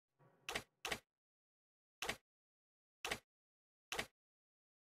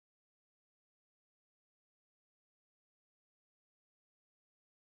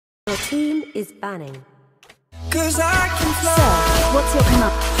Your team is banning. 'Cause I can fly. Sir, what's your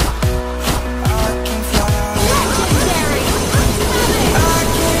command? I can fly. Legendary!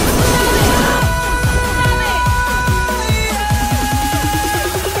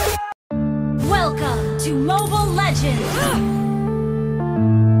 Welcome to Mobile Legends!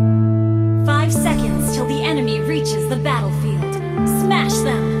 5 seconds till the enemy reaches the battlefield. Smash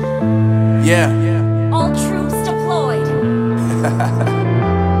them! Yeah. All troops deployed!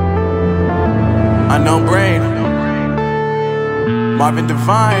 Unknown Brain, Marvin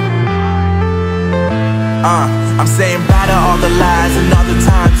Divine. I'm saying bye to all the lies and all the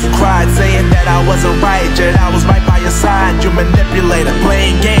times you cried, saying that I wasn't right, yet I was right by your side. You manipulator,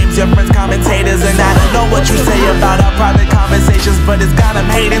 playing games, your friends commentators, and I don't know what you say about our private conversations, but it's got them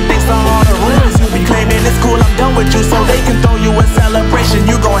hating thanks to all the rumors you be claiming. It's cool, I'm done with you, so they can throw you a celebration.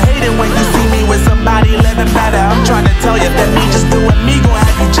 You gon' hate it when you see me with somebody living better. I'm trying to tell you that me just doing me gon'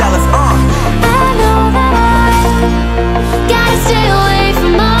 have you jealous. I know that I gotta stay away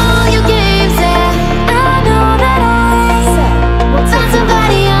from all your games, yeah. I know that I found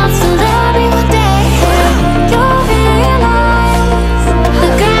somebody else to love me one day, yeah. You'll realize the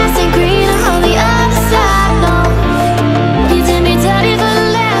grass ain't greener on the other side, no. You did me dirty for the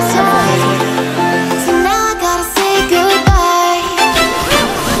last time, so now I gotta say goodbye.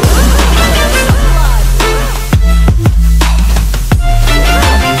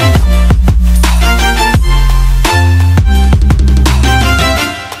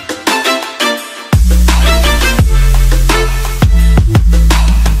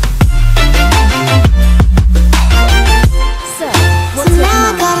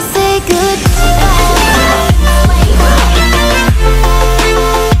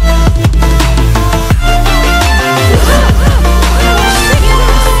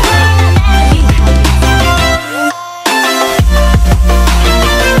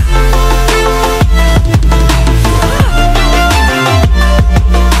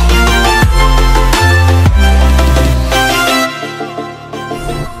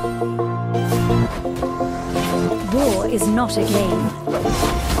 War is not a game.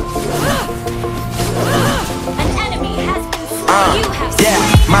 An enemy has been slain. You have slain. Yeah,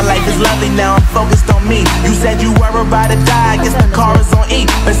 my life is lovely now, I'm focused on me. You said you were about to die, I guess the car is on E.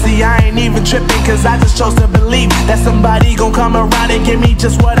 But see, I ain't even tripping, cause I just chose to believe that somebody gon' come around and give me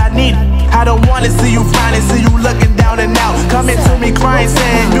just what I need. I don't wanna see you flying, see you looking down and out, coming to me crying,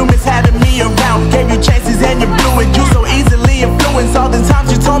 saying you miss having me around. Gave you chances and you blew it, you so easily influenced. All the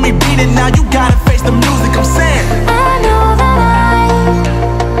times you told me beat it, now you gotta face the music. I'm saying I know that I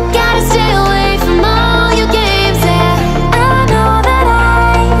gotta stay away from all your games, yeah. I know that I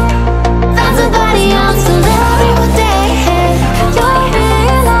found somebody else to love me one day, yeah. You'll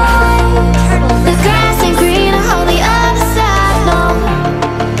realize the grass ain't greener on the other side, no.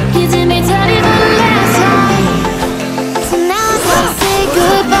 You did me dirty for the last time, so now I gotta say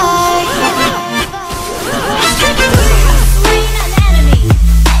goodbye. Slain an enemy.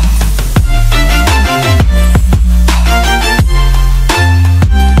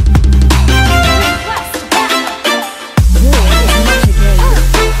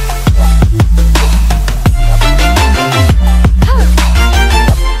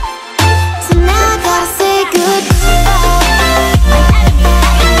 So now I gotta say goodbye.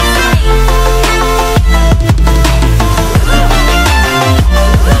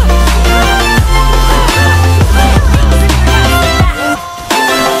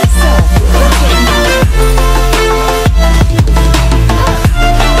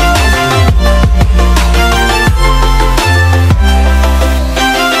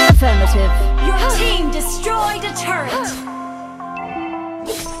 Affirmative. Your team destroyed a turret.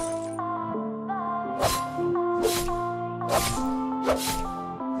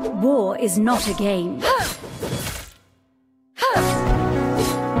 War is not a game.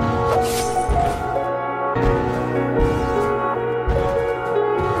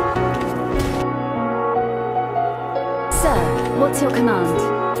 Sir, what's your command?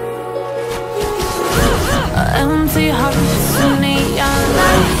 Empty hearts and neon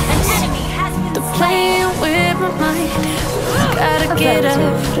lights, An enemy has been they're slain. playing with my mind. Gotta get out of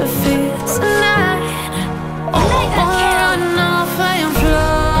here tonight. Oh, run off and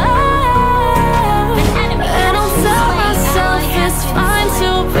fly. And I'll tell myself it's fine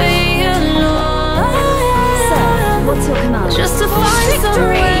to be alone. Sir, what's your command? Just to find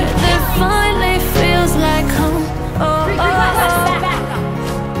somewhere that finally feels like home.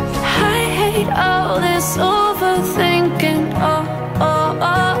 I hate all this overthinking.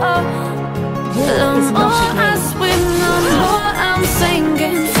 The more I swim, the more I'm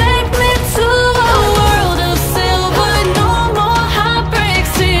sinking. Take me to a world of silver, no more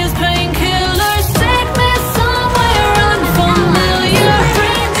heartbreaks, tears.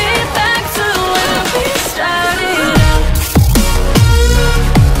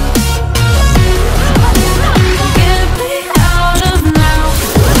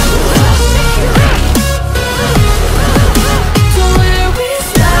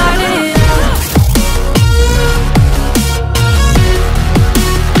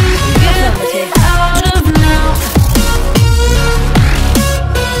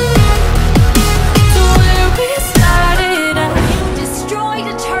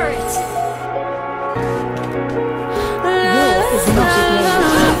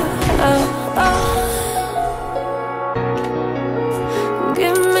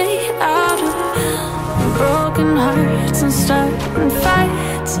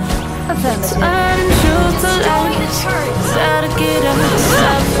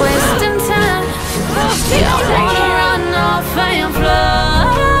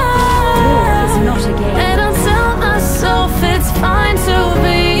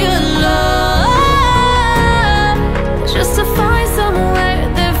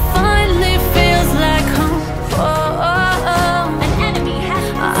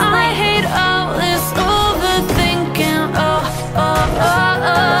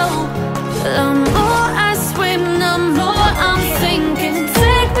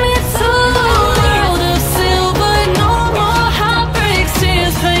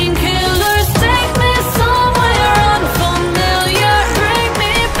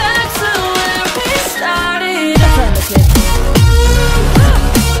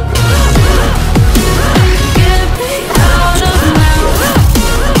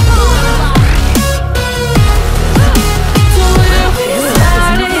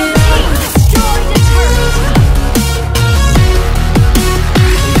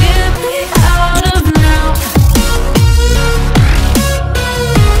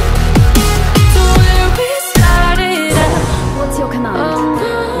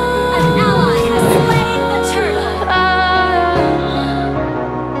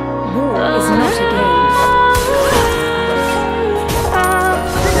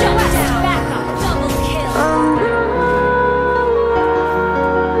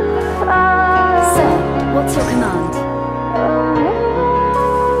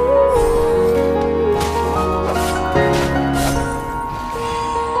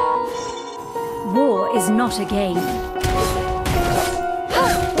 not a game.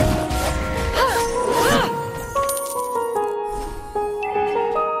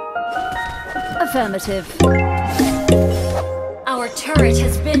 Affirmative. Our turret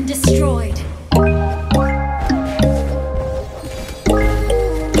has been destroyed.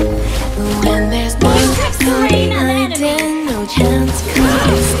 When there's no hiding, no chance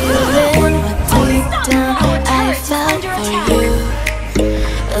concealing what deep down I felt for you.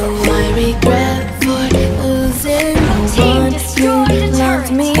 Oh, I regret for losing the one who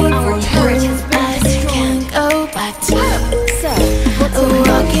loved me, for whom I can't go back to.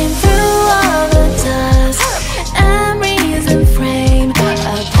 Walking through all the dust, memories and frame, a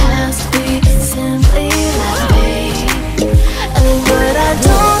past we simply left be. But I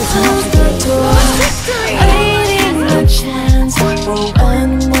don't